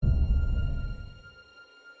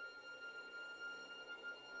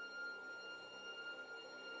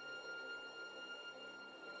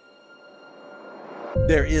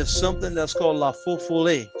There is something that's called La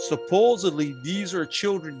Fofole. Supposedly, these are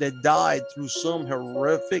children that died through some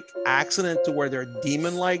horrific accident to where they're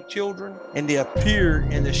demon-like children, and they appear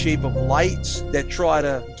in the shape of lights that try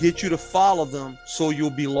to get you to follow them so you'll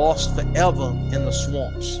be lost forever in the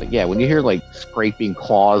swamps. But yeah, when you hear like scraping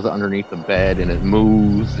claws underneath the bed and it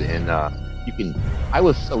moves and you can, I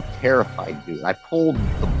was so terrified, dude. I pulled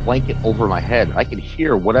the blanket over my head. I could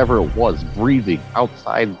hear whatever it was breathing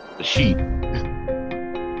outside the sheet.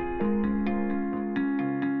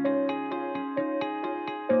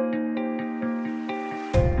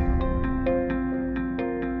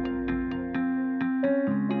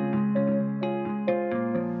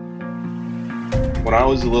 When I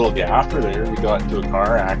was a little gaffer there, we got into a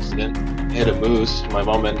car accident, hit a moose. My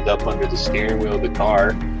mom ended up under the steering wheel of the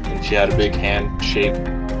car, and she had a big hand-shaped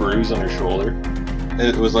bruise on her shoulder.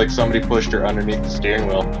 It was like somebody pushed her underneath the steering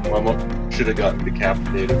wheel. My mom should have gotten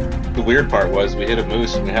decapitated. The weird part was we hit a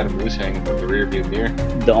moose, and we had a moose hanging from the rearview mirror.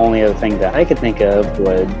 The only other thing that I could think of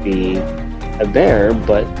would be a bear,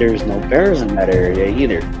 but there's no bears in that area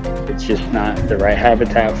either. It's just not the right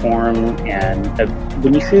habitat for them, and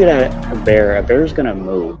when you see a bear's going to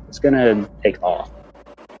move. It's going to take off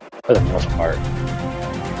for the most part.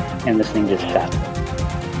 And this thing just sat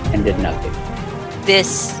there and did nothing.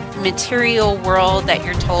 This material world that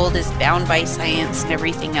you're told is bound by science and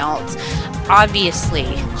everything else, obviously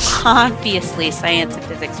science and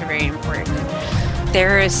physics are very important.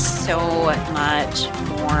 There is so much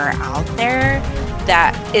more out there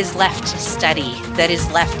that is left to study, that is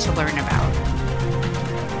left to learn about.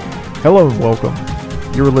 Hello and welcome.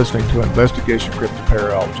 You're listening to Investigation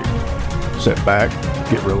Cryptoparalogy. Sit back,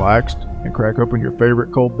 get relaxed, and crack open your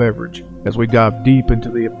favorite cold beverage as we dive deep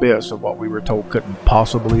into the abyss of what we were told couldn't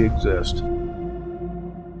possibly exist.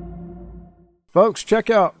 Folks, check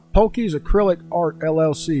out Polke's Acrylic Art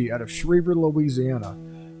LLC out of Schriever, Louisiana.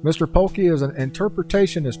 Mr. Polke is an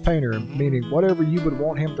interpretationist painter, meaning whatever you would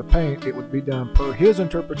want him to paint, it would be done per his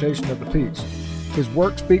interpretation of the piece. His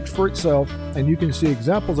work speaks for itself, and you can see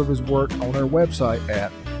examples of his work on our website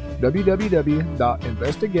at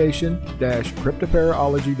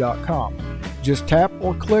www.investigation-cryptoparalogy.com. Just tap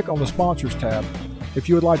or click on the Sponsors tab. If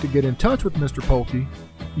you would like to get in touch with Mr. Polke,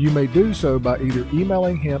 you may do so by either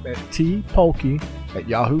emailing him at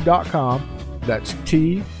tpolkey@yahoo.com, that's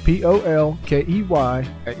TPOLKEY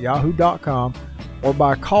 @yahoo.com, or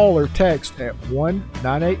by call or text at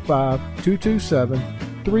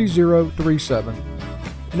 1-985-227-3037.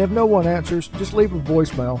 And if no one answers, just leave a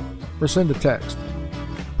voicemail or send a text.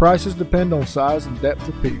 Prices depend on size and depth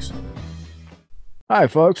of piece. Hi,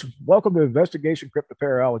 folks. Welcome to Investigation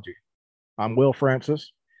Cryptoparalogy. I'm Will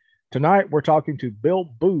Francis. Tonight, we're talking to Bill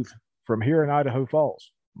Booth from here in Idaho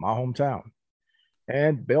Falls, my hometown.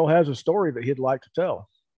 And Bill has a story that he'd like to tell.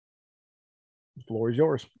 The floor is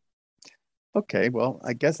yours. Okay, well,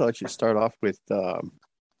 I guess I should start off with the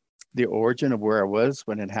origin of where I was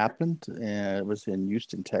when it happened. It was in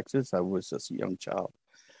Houston, Texas. I was just a young child.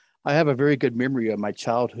 I have a very good memory of my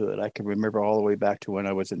childhood. I can remember all the way back to when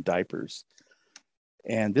I was in diapers.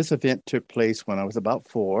 And this event took place when I was about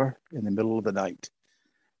 4 in the middle of the night.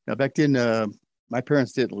 Now, back then, my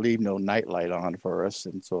parents didn't leave no nightlight on for us,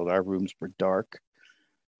 and so our rooms were dark.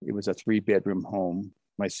 It was a 3-bedroom home.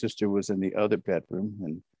 My sister was in the other bedroom,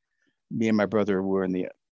 and me and my brother were in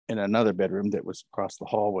another bedroom that was across the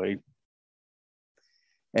hallway.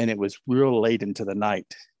 And it was real late into the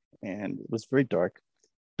night, and it was very dark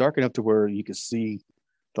enough to where you could see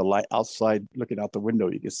the light outside. Looking out the window,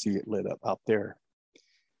 you could see it lit up out there.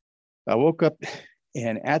 I woke up,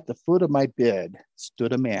 and at the foot of my bed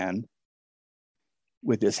stood a man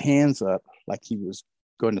with his hands up like he was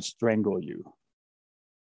going to strangle you.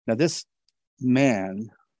 Now, this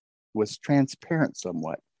man was transparent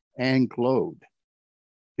somewhat and glowed,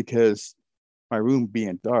 because my room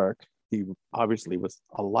being dark, he obviously was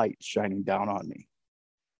a light shining down on me.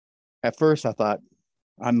 At first, I thought,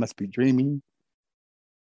 I must be dreaming.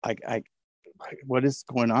 What is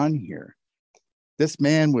going on here? This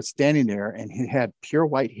man was standing there, and he had pure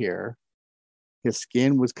white hair. His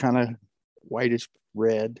skin was kind of whitish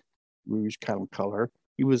red, rouge kind of color.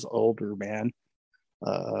 He was older man,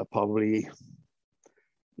 probably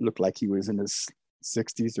looked like he was in his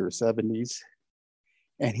 60s or 70s.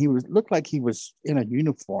 And looked like he was in a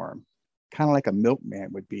uniform, kind of like a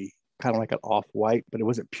milkman would be, kind of like an off-white, but it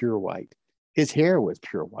wasn't pure white. His hair was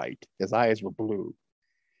pure white. His eyes were blue.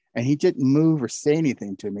 And he didn't move or say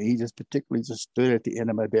anything to me. He just particularly just stood at the end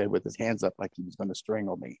of my bed with his hands up like he was going to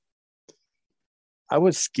strangle me. I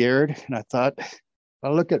was scared, and I thought, I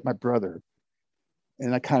looked at my brother,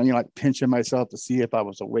 and I kind of like pinching myself to see if I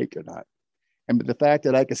was awake or not. And the fact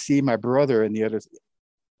that I could see my brother in the other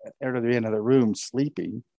end of the room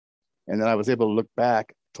sleeping, and then I was able to look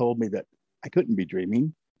back, told me that I couldn't be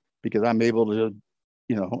dreaming because I'm able to,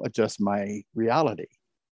 adjust my reality.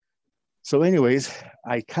 So anyways,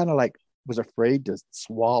 I kind of like was afraid to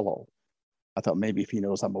swallow. I thought maybe if he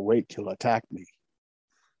knows I'm awake, he'll attack me.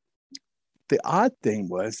 The odd thing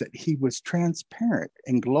was that he was transparent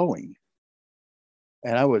and glowing.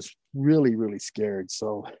 And I was really, really scared.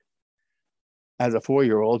 So as a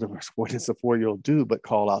 4-year-old, what does a 4-year-old do but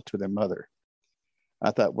call out to their mother?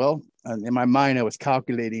 I thought, well, in my mind, I was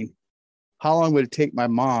calculating how long would it take my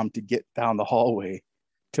mom to get down the hallway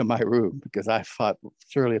to my room? Because I thought,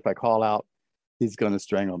 surely if I call out, he's going to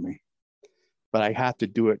strangle me. But I have to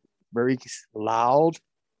do it very loud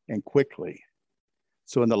and quickly.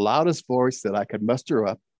 So in the loudest voice that I could muster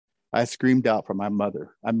up, I screamed out for my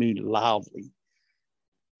mother. I mean, loudly.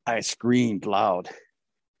 I screamed loud.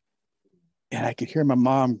 And I could hear my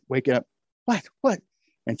mom waking up. What?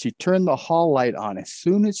 And she turned the hall light on. As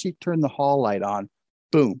soon as she turned the hall light on,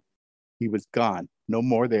 boom, he was gone. No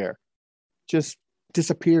more there. Just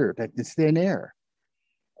disappeared at this thin air.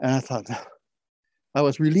 And I thought, I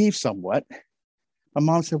was relieved somewhat. My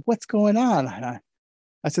mom said, what's going on? And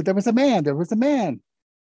I said, there was a man.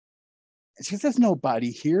 And she said, there's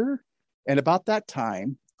nobody here. And about that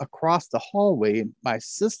time, across the hallway in my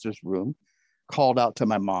sister's room, called out to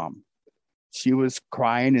my mom. She was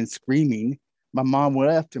crying and screaming. My mom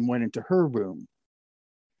left and went into her room.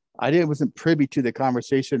 I wasn't privy to the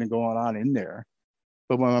conversation and going on in there.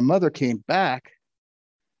 But when my mother came back,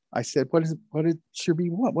 I said, what did Cherie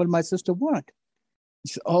want? What did my sister want?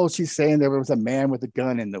 She said, oh, she's saying there was a man with a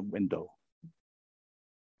gun in the window.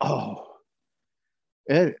 Oh,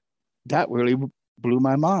 that really blew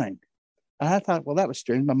my mind. And I thought, well, that was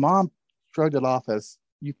strange. My mom shrugged it off as,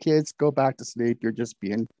 you kids, go back to sleep. You're just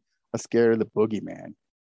being scared of the boogeyman.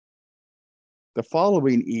 The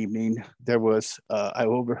following evening, there was, I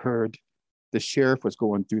overheard the sheriff was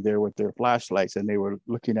going through there with their flashlights, and they were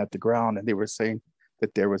looking at the ground, and they were saying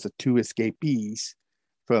that there was 2 escapees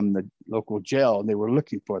from the local jail, and they were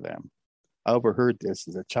looking for them. I overheard this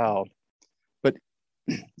as a child. But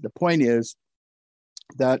the point is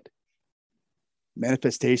that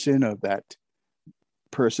manifestation of that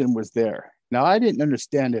person was there. Now, I didn't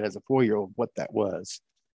understand it as a 4-year-old what that was,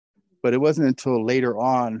 but it wasn't until later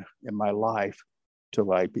on in my life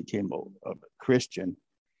till I became a Christian,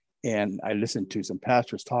 and I listened to some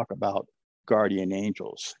pastors talk about guardian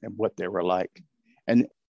angels and what they were like. And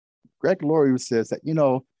Greg Laurie says that,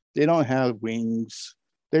 they don't have wings.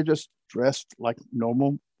 They're just dressed like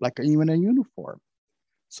normal, like even a uniform.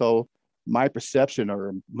 So my perception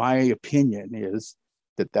or my opinion is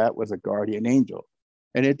that was a guardian angel.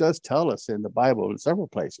 And it does tell us in the Bible in several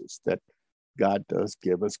places that God does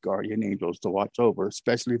give us guardian angels to watch over,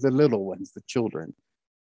 especially the little ones, the children.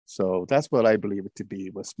 So that's what I believe it to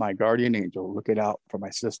be, was my guardian angel looking out for my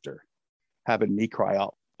sister, having me cry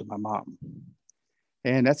out to my mom.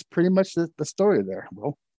 And that's pretty much the story there.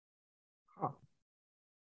 Well,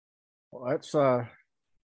 that's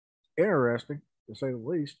interesting, to say the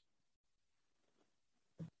least.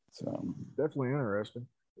 So definitely interesting.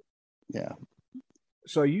 Yeah.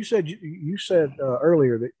 So you said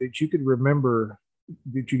earlier that you could remember,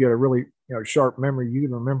 that you got a really sharp memory. You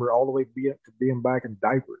can remember all the way to being back in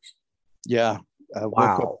diapers. Yeah. I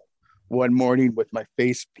woke up one morning with my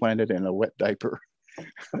face planted in a wet diaper.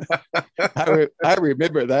 I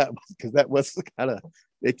remember that because that was kind of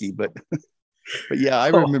icky, but yeah, I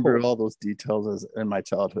remember all those details in my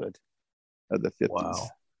childhood of the 50s. Wow.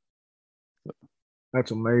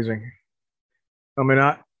 That's amazing. I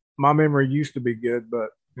mean, my memory used to be good, but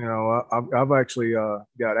I've actually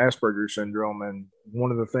got Asperger's syndrome, and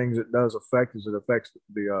one of the things it does affect is it affects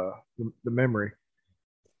the memory.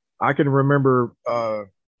 I can remember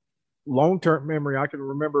long-term memory. I can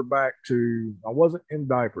remember back to, I wasn't in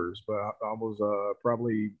diapers, but I was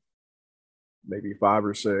probably maybe 5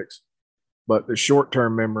 or 6. But the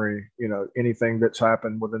short-term memory, anything that's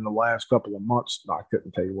happened within the last couple of months, I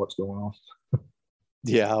couldn't tell you what's going on.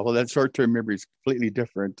 Yeah, well, that short-term memory is completely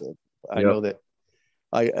different. I know that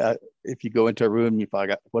if you go into a room, you probably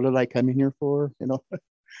got, what did I come in here for?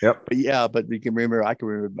 Yep. But yeah, but I can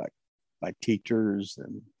remember my teachers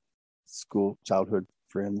and childhood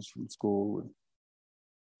friends from school.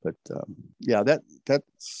 But yeah,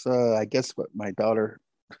 that's I guess what my daughter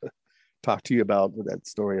talked to you about, with that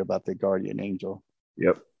story about the guardian angel.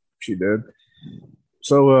 Yep, she did.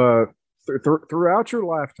 So throughout your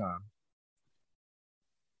lifetime,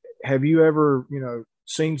 have you ever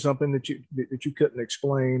seen something that you couldn't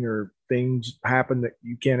explain, or things happen that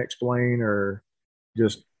you can't explain, or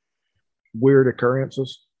just weird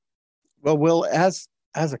occurrences? Well, as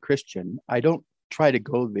a Christian, I don't try to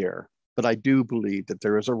go there, but I do believe that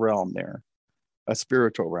there is a realm there, a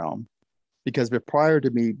spiritual realm, because prior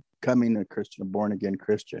to me becoming a Christian, a born again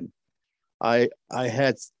Christian, I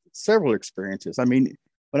had several experiences. I mean,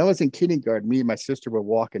 when I was in kindergarten, me and my sister were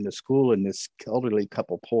walking to school, and this elderly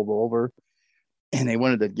couple pulled over, and they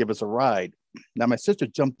wanted to give us a ride. Now, my sister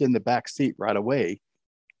jumped in the back seat right away,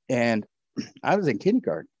 and I was in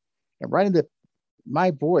kindergarten, and right into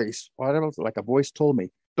my voice, whatever, like a voice told me,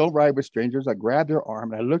 "Don't ride with strangers." I grabbed their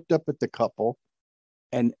arm, and I looked up at the couple,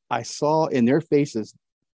 and I saw in their faces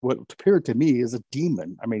what appeared to me as a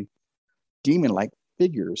demon. I mean, demon-like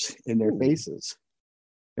figures in their faces.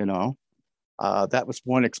 You know, that was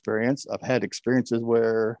one experience. I've had experiences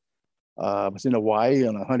where I was in Hawaii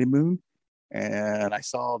on a honeymoon, and I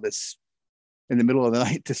saw this in the middle of the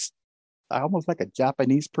night, this almost like a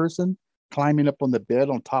Japanese person climbing up on the bed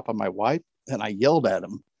on top of my wife, and I yelled at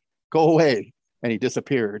him, "Go away," and he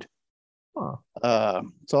disappeared.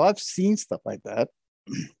 So I've seen stuff like that.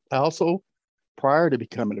 I also, prior to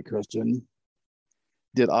becoming a Christian,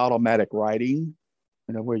 did automatic writing,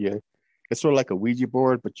 where it's sort of like a Ouija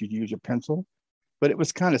board, but you use your pencil. But it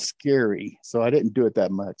was kind of scary, so I didn't do it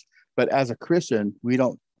that much. But as a Christian, we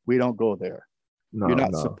don't go there. No, you're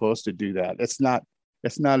not supposed to do that. It's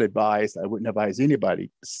not advised. I wouldn't advise anybody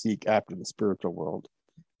to seek after the spiritual world.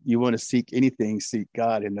 You want to seek anything, seek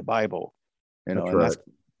God in the Bible. That's right.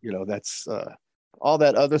 That's all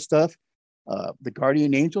that other stuff. The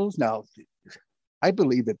guardian angels. Now, I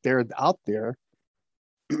believe that they're out there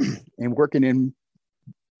and working in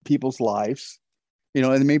people's lives,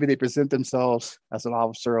 and maybe they present themselves as an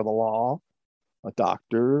officer of the law, a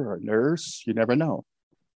doctor or a nurse. You never know.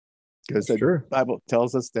 Because the Bible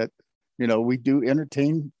tells us that, we do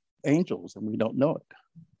entertain angels and we don't know it.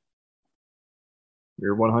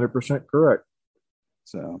 You're 100% correct.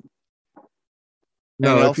 So,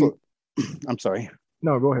 no, I'm sorry.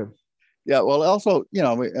 No, go ahead. Yeah, well, also,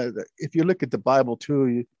 if you look at the Bible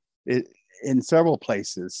too, in several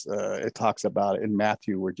places, it talks about it in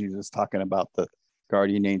Matthew, where Jesus is talking about the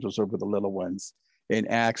guardian angels over the little ones. In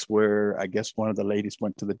Acts, where I guess one of the ladies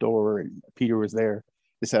went to the door and Peter was there,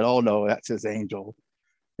 they said, "Oh no, that's his angel."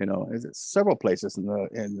 Several places in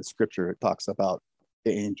the scripture it talks about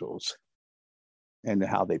the angels and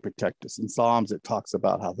how they protect us. In Psalms, it talks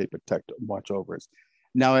about how they protect and watch over us.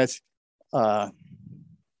 Now, I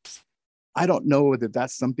don't know whether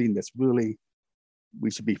that's something that's really we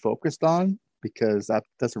should be focused on, because that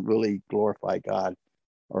doesn't really glorify God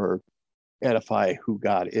or edify who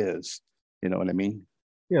God is. You know what I mean?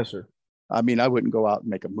 Yes, sir. I mean, I wouldn't go out and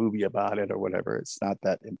make a movie about it or whatever. It's not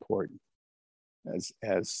that important as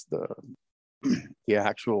the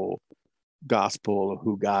actual gospel of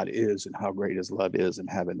who God is and how great his love is and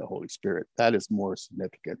having the Holy Spirit. That is more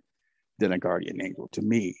significant than a guardian angel to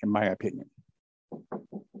me, in my opinion.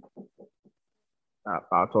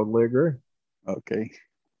 I totally agree. Okay.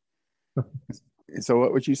 So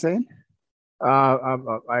what were you saying? I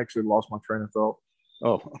actually lost my train of thought.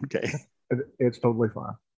 Oh, okay. It's totally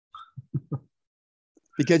fine.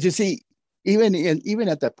 Because you see, even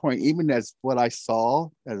at that point, even as what I saw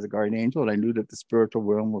as a guardian angel, and I knew that the spiritual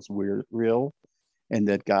realm was real and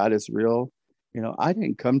that God is real, I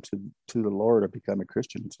didn't come to the Lord or become a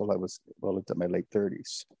Christian until I was well into my late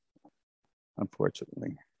 30s,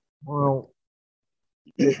 unfortunately. Well,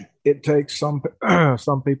 it takes some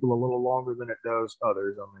people a little longer than it does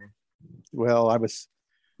others. I mean, well, I was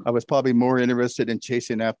probably more interested in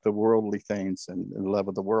chasing after worldly things and the love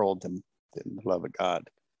of the world than the love of God.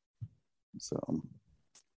 So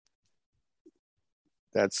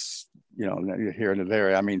that's, here and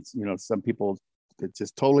there. I mean, some people that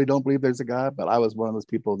just totally don't believe there's a God, but I was one of those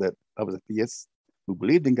people that I was a theist who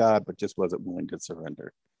believed in God, but just wasn't willing to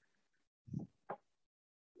surrender.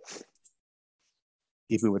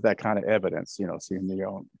 Even with that kind of evidence, seeing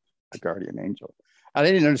a guardian angel. I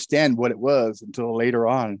didn't understand what it was until later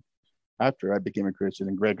on, after I became a Christian,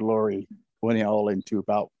 and Greg Laurie went all into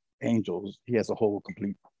about angels. He has a whole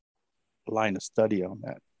complete line of study on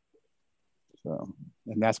that. So,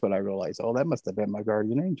 and that's when I realized, oh, that must have been my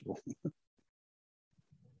guardian angel.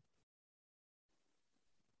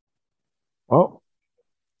 Well,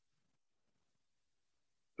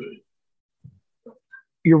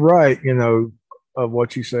 you're right, of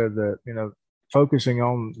what you said, that, focusing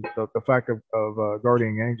on the fact of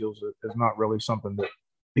guardian angels is not really something that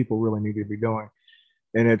people really need to be doing.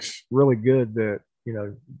 And it's really good that,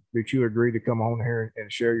 that you agreed to come on here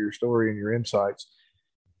and share your story and your insights.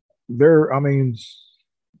 The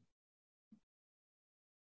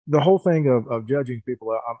whole thing of judging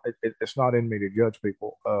people, it's not in me to judge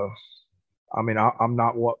people. I mean, I'm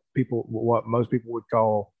not what most people would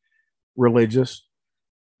call religious,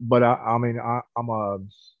 but I'm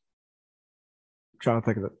trying to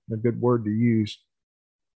think of the good word to use.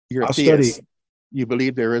 You're a I theist. study. You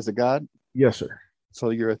believe there is a God, Yes, sir. so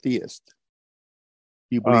you're a theist.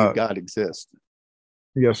 You believe Uh, God exists.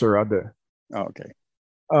 yes, sir. I do. Oh, okay.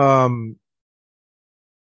 Um,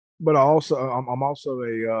 but I'm also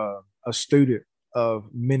a student of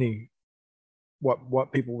many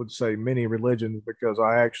what people would say many religions, because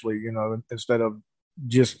I actually, instead of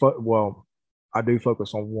well, I do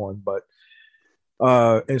focus on one, but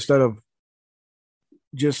instead of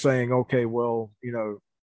just saying, okay, well,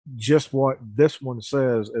 just what this one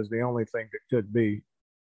says is the only thing that could be.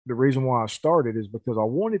 The reason why I started is because I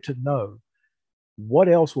wanted to know what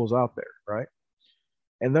else was out there, right?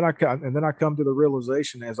 And then I come to the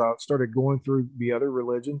realization, as I started going through the other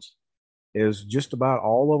religions, is just about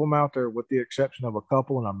all of them out there, with the exception of a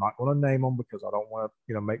couple, and I'm not going to name them because I don't want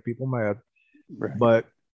to, make people mad. Right. But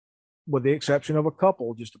with the exception of a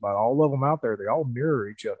couple, just about all of them out there, they all mirror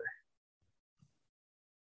each other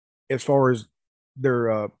as far as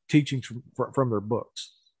their teachings from their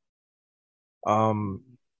books.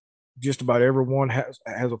 Just about everyone has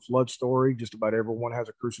a flood story. Just about everyone has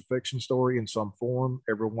a crucifixion story in some form.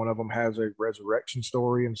 Every one of them has a resurrection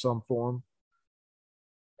story in some form.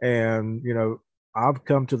 And I've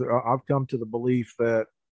come to the belief that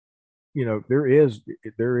there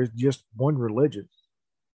is just one religion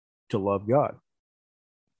to love God,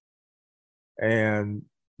 and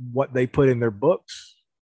what they put in their books,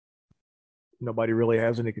 nobody really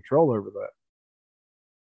has any control over that.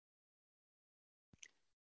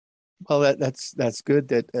 Well, that's good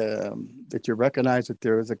that you recognize that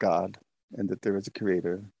there is a God and that there is a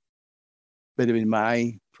creator. But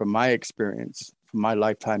from my experience, from my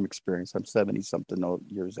lifetime experience, I'm 70 something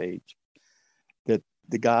years age, that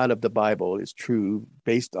the God of the Bible is true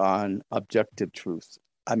based on objective truth.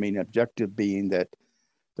 I mean, objective being that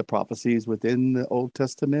the prophecies within the Old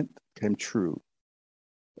Testament came true,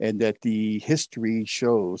 and that the history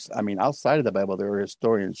shows, I mean, outside of the Bible, there are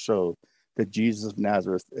historians show that Jesus of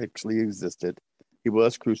Nazareth actually existed. He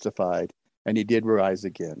was crucified, and he did rise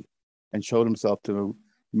again and showed himself to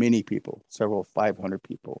many people, several 500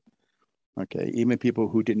 people. Okay, even people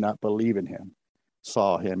who did not believe in him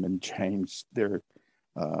saw him and changed their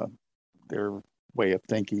way of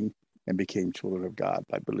thinking and became children of God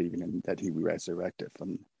by believing in that he resurrected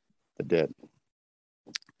from the dead.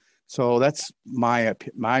 So that's my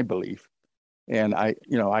belief, and I'm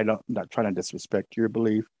not trying to disrespect your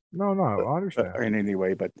belief. No, I understand. In any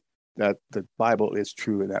way, but that the Bible is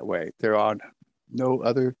true in that way. There are no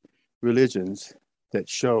other religions that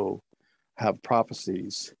have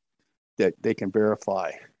prophecies that they can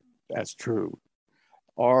verify as true.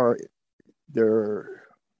 Or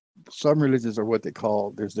some religions are what they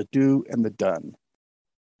call, there's the do and the done.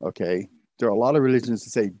 Okay. There are a lot of religions that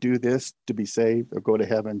say, do this to be saved or go to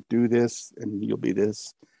heaven, do this and you'll be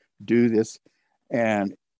this, do this.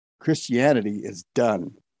 And Christianity is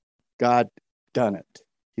done. God done it.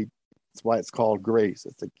 That's why it's called grace.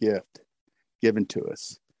 It's a gift given to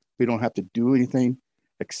us. We don't have to do anything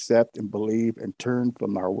accept and believe and turn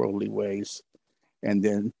from our worldly ways. And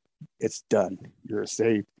then it's done. You're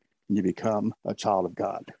saved and you become a child of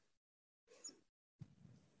God.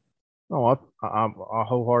 Oh, I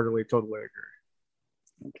wholeheartedly, totally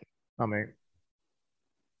agree. Okay. I mean,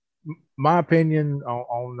 my opinion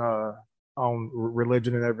on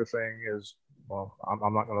religion and everything is, well,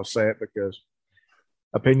 I'm not going to say it because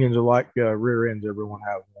opinions are like rear ends. Everyone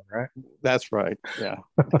has one, right? That's right. Yeah.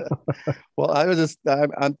 Well,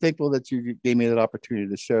 I'm thankful that you gave me that opportunity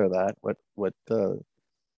to share that. What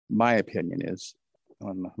my opinion is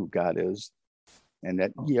on who God is, and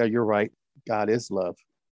that you're right. God is love.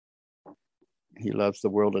 He loves the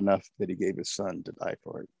world enough that he gave his son to die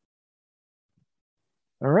for it.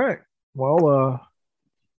 All right. Well,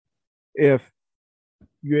 if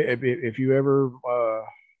you ever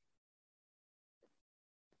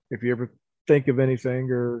think of anything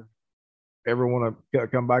or ever want to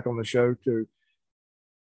come back on the show to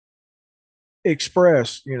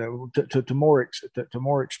express, to more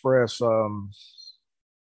express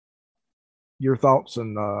your thoughts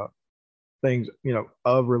and things,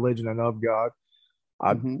 of religion and of God,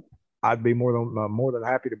 I'd be more than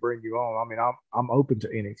happy to bring you on. I mean, I'm open to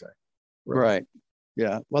anything. Really. Right.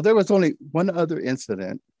 Yeah. Well, there was only one other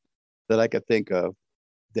incident that I could think of,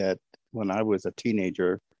 that when I was a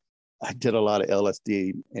teenager, I did a lot of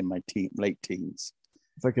LSD in my late teens.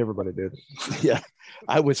 I think everybody did. Yeah.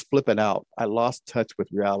 I was flipping out. I lost touch with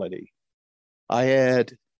reality. I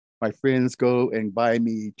had my friends go and buy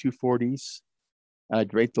me 240s, and I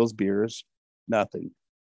drank those beers. Nothing.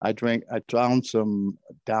 I found some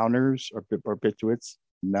downers or barbiturates,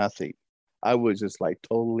 nothing. I was just like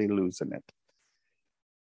totally losing it.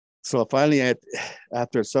 So finally,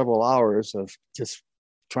 after several hours of just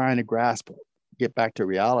trying to get back to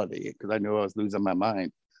reality, because I knew I was losing my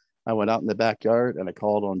mind, I went out in the backyard and I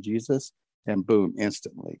called on Jesus, and boom,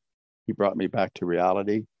 instantly, he brought me back to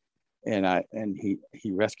reality, and he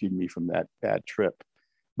rescued me from that bad trip.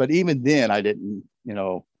 But even then, I didn't,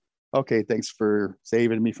 okay, thanks for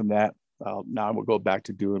saving me from that. Now we'll go back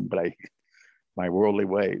to doing my worldly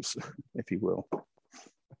ways, if you will.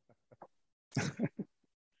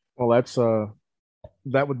 Well,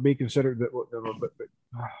 that would be considered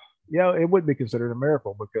yeah, it would be considered a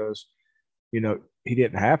miracle because, he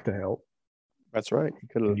didn't have to help. That's right. He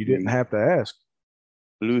could have. You didn't have to ask.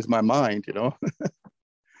 Lose my mind,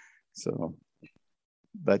 So,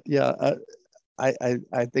 but yeah,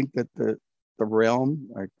 I think that the realm,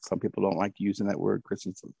 like some people don't like using that word,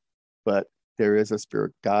 Christians, but there is a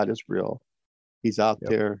spirit. God is real. He's out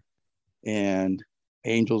there, and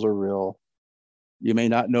angels are real. You may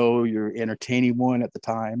not know you're entertaining one at the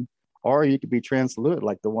time, or you could be translucent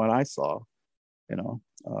like the one I saw, and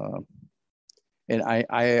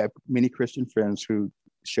I have many Christian friends who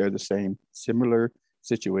share the same similar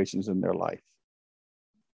situations in their life.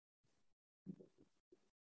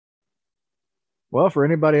 Well, for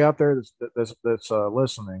anybody out there that's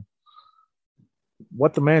listening,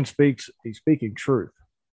 what the man speaks, he's speaking truth.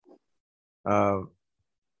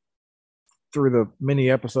 Through the many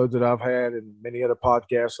episodes that I've had and many other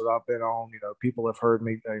podcasts that I've been on, people have heard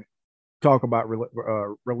me talk about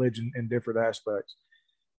religion in different aspects.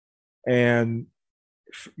 And,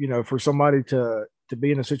 for somebody to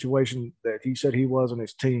be in a situation that he said he was in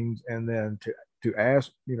his teens and then to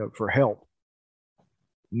ask, for help,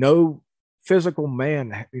 no physical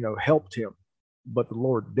man, helped him, but the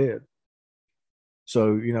Lord did.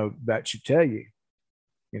 So, that should tell you,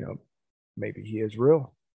 maybe he is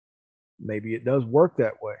real. Maybe it does work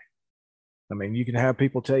that way. I mean, you can have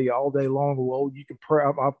people tell you all day long, well, you can pray.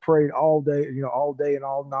 I've prayed all day, all day and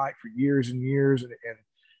all night for years and years, and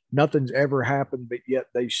nothing's ever happened, but yet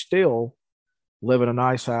they still live in a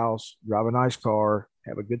nice house, drive a nice car,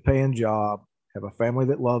 have a good paying job, have a family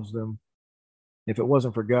that loves them. If it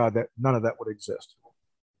wasn't for God, that none of that would exist.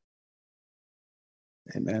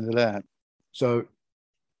 Amen to that. So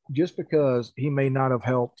just because he may not have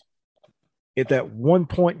helped at that one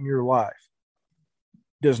point in your life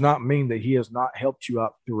does not mean that he has not helped you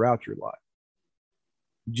out throughout your life.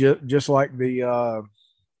 Just like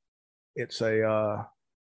it's a,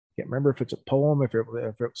 can't remember if it's a poem, if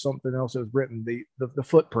it's something else that was written, the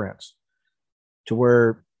footprints, to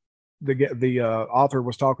where the author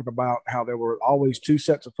was talking about how there were always two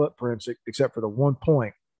sets of footprints except for the one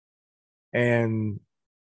point. And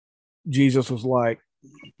Jesus was like,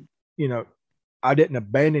 I didn't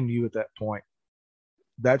abandon you at that point.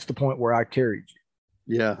 That's the point where I carried you.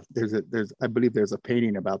 Yeah, I believe there's a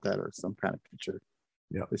painting about that or some kind of picture.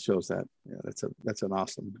 Yeah, that shows that. Yeah, that's an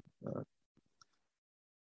awesome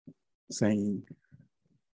saying.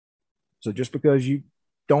 So just because you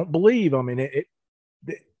don't believe, I mean, it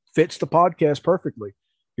fits the podcast perfectly.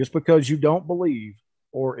 Just because you don't believe,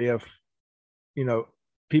 or if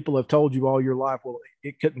people have told you all your life, well,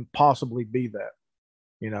 it couldn't possibly be that.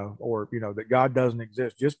 Or that God doesn't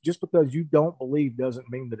exist. Just because you don't believe doesn't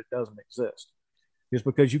mean that it doesn't exist. Just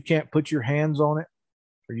because you can't put your hands on it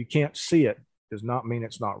or you can't see it does not mean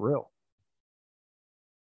it's not real.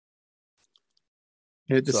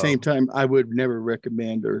 At the same time, I would never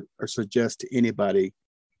recommend or suggest to anybody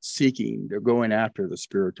seeking or going after the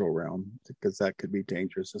spiritual realm, because that could be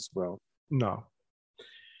dangerous as well. No,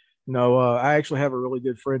 I actually have a really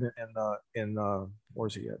good friend in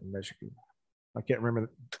where's he at, in Michigan? I can't remember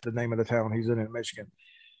the name of the town he's in Michigan,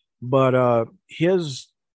 but his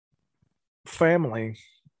family,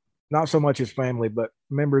 not so much his family, but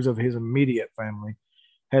members of his immediate family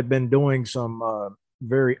had been doing some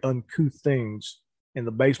very uncouth things in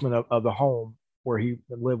the basement of the home where he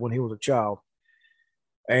lived when he was a child.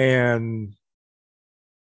 And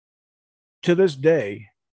to this day,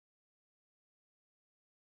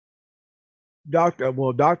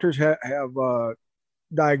 doctors have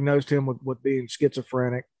diagnosed him with being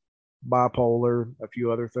schizophrenic, bipolar, a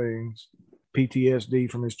few other things, PTSD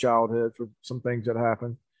from his childhood for some things that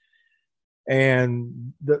happened.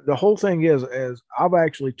 And the whole thing is I've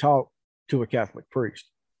actually talked to a Catholic priest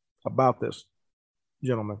about this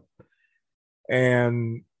gentleman.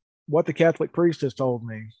 And what the Catholic priest has told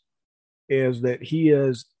me is that he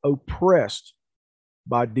is oppressed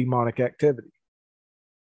by demonic activity.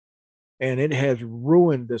 And it has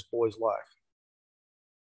ruined this boy's life.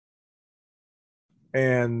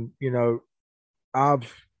 And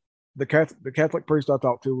I've the Catholic priest I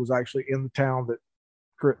talked to was actually in the town that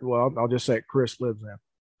I'll just say Chris lives in.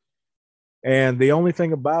 And the only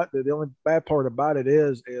bad part about it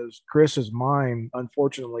is Chris's mind,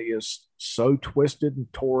 unfortunately, is so twisted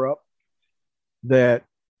and tore up that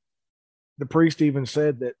the priest even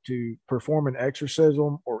said that to perform an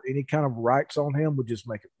exorcism or any kind of rites on him would just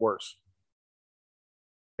make it worse.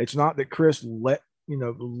 It's not that Chris let a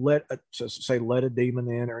demon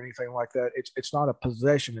in or anything like that. It's not a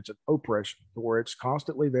possession, it's an oppression where it's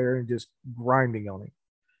constantly there and just grinding on him.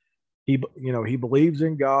 He believes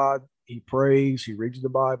in God, he prays, he reads the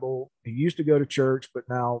Bible. He used to go to church, but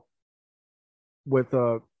now with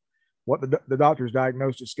what the doctors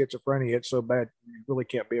diagnosed as schizophrenia, it's so bad you really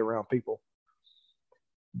can't be around people.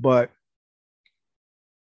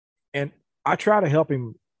 And I try to help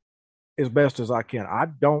him as best as I can. I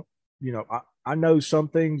don't, I know some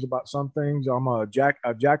things about some things. I'm a jack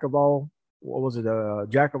of all. What was it? A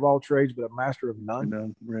jack of all trades, but a master of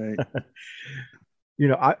none. Right.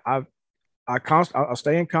 I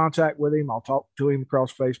stay in contact with him. I'll talk to him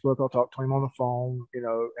across Facebook. I'll talk to him on the phone.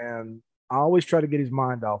 And I always try to get his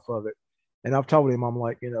mind off of it. And I've told him, I'm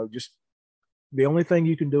like, just the only thing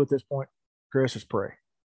you can do at this point, Chris, is pray.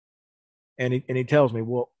 And he tells me,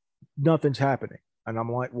 well, nothing's happening. And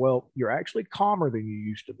I'm like, well, you're actually calmer than you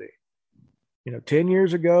used to be. 10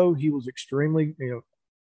 years ago, he was extremely,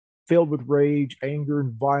 filled with rage, anger,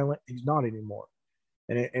 and violent. He's not anymore.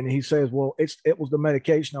 And he says, well, it was the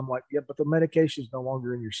medication. I'm like, yeah, but the medication is no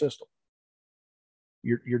longer in your system.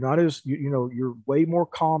 You're not as, you're way more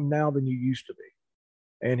calm now than you used to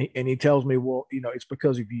be. And he tells me, well, it's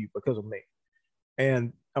because of you, because of me.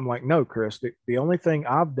 And I'm like, no, Chris, the only thing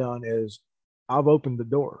I've done is I've opened the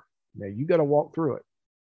door. Now you got to walk through it.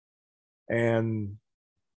 And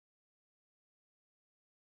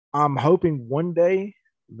I'm hoping one day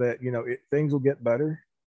that, things will get better.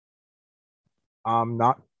 I'm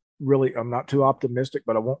not too optimistic,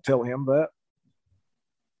 but I won't tell him that.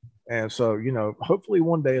 And so, hopefully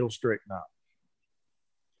one day it'll straighten out.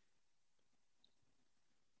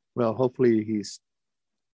 Well, hopefully he's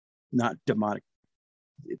not demonic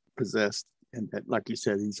possessed, and that, like you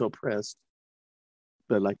said, he's oppressed.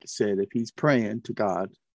 But like you said, if he's praying to God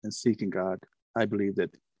and seeking God, I believe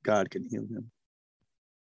that God can heal him.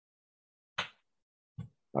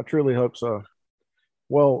 I truly hope so.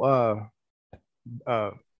 Well,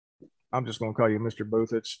 I'm just going to call you Mr.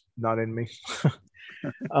 Booth. It's not in me.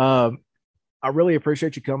 I really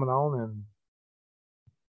appreciate you coming on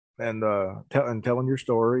and telling your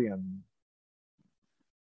story and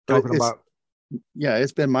talking about. Yeah,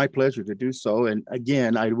 it's been my pleasure to do so. And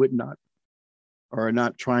again, I would not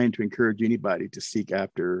trying to encourage anybody to seek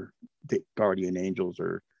after the guardian angels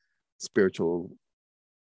or spiritual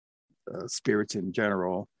spirits in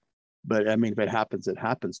general. But I mean, if it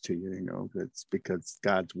happens to you, it's because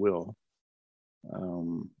God's will.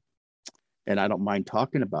 And I don't mind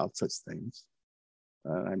talking about such things.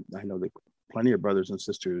 I know that plenty of brothers and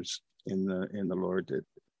sisters in the Lord that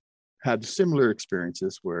had similar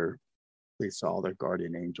experiences where they saw their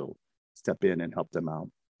guardian angel step in and help them out.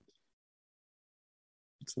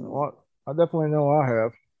 So, well, I definitely know I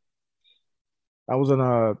have. I was in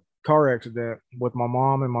a car accident with my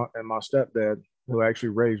mom and my stepdad, who actually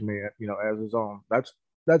raised me, as his own.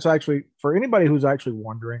 That's actually, for anybody who's actually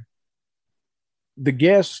wondering, the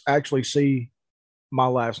guests actually see my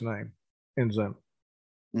last name in Zoom.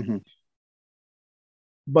 Mm-hmm.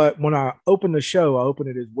 But when I open the show, I open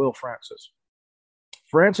it as Will Francis.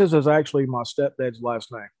 Francis is actually my stepdad's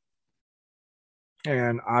last name.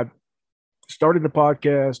 And I started the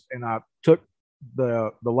podcast and I took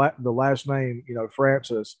the last name,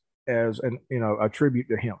 Francis, as a tribute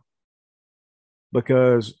to him,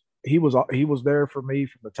 because he was there for me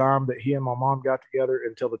from the time that he and my mom got together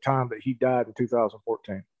until the time that he died in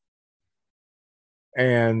 2014.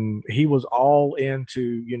 And he was all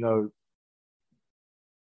into,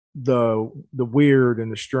 the weird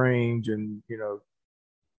and the strange and,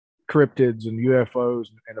 cryptids and UFOs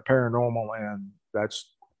and the paranormal. And that's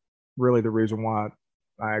really the reason why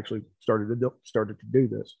I actually started to do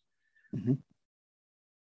this. Mm-hmm.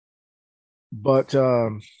 But,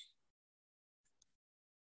 and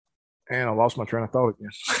I lost my train of thought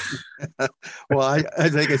again. Well, I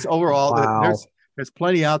think it's overall, wow. There's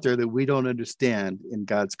plenty out there that we don't understand in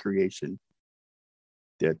God's creation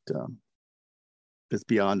that is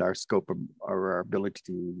beyond our scope or our ability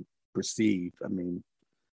to perceive. I mean,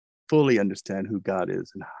 fully understand who God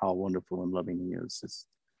is and how wonderful and loving he is. It's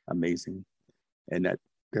amazing. And that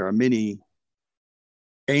there are many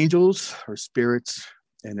angels or spirits,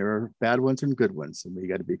 and there are bad ones and good ones, and we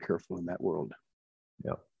got to be careful in that world.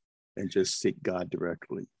 Yep. And just seek God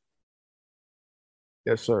directly.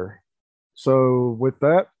 Yes, sir. So with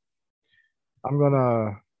that, I'm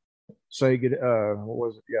gonna say good. What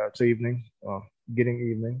was it? Yeah, it's evening. Getting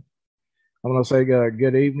evening. I'm gonna say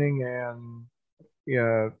good evening, and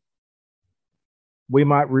yeah, we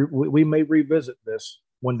may revisit this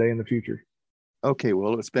one day in the future. Okay,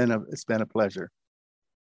 well, it's been a pleasure.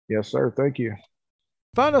 Yes, sir. Thank you.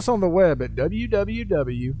 Find us on the web at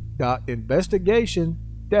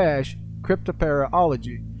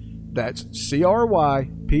www.investigation-cryptoparalogy. That's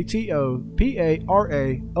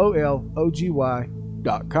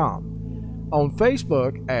CRYPTOPARAOLOGY.com. On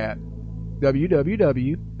Facebook at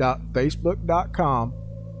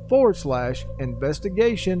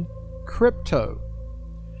www.facebook.com/investigation-crypto.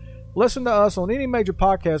 Listen to us on any major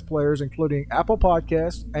podcast players, including Apple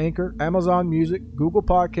Podcasts, Anchor, Amazon Music, Google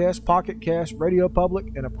Podcasts, Pocket Cast, Radio Public,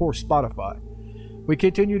 and of course Spotify. We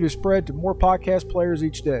continue to spread to more podcast players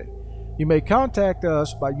each day. You may contact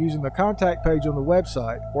us by using the contact page on the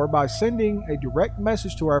website, or by sending a direct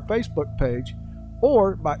message to our Facebook page,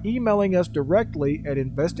 or by emailing us directly at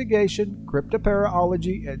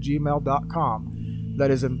investigationcryptoparalogy@gmail.com.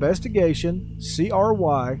 That is investigation,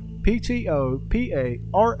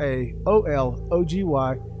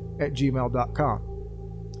 CRYPTOPARAOLOGY@gmail.com.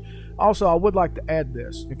 Also, I would like to add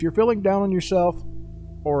this. If you're feeling down on yourself,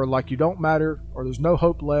 or like you don't matter, or there's no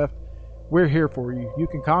hope left, we're here for you. You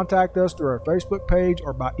can contact us through our Facebook page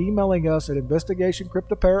or by emailing us at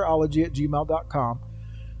investigationcryptoparalogy@gmail.com.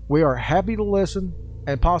 We are happy to listen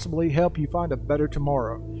and possibly help you find a better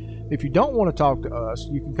tomorrow. If you don't want to talk to us,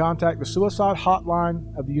 you can contact the Suicide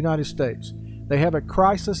Hotline of the United States. They have a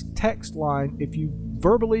crisis text line if you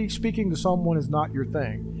verbally speaking to someone is not your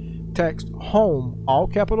thing. Text HOME, all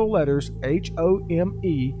capital letters,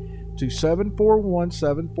 HOME, to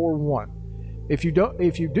 741741. If you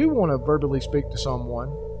do want to verbally speak to someone,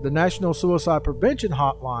 the National Suicide Prevention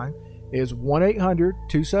Hotline is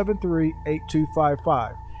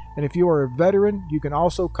 1-800-273-8255. And if you are a veteran, you can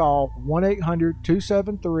also call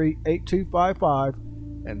 1-800-273-8255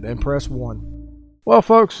 and then press 1. Well,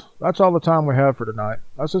 folks, that's all the time we have for tonight.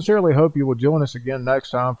 I sincerely hope you will join us again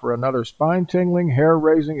next time for another spine-tingling,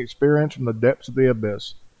 hair-raising experience from the depths of the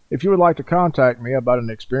abyss. If you would like to contact me about an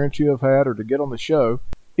experience you have had or to get on the show,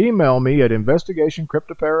 email me at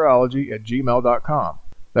investigationcryptoparalogy@gmail.com.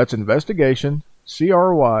 That's investigation,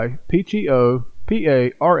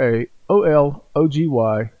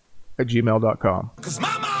 CRYPTOPARAOLOGY@gmail.com. 'Cause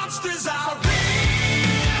my monster's out.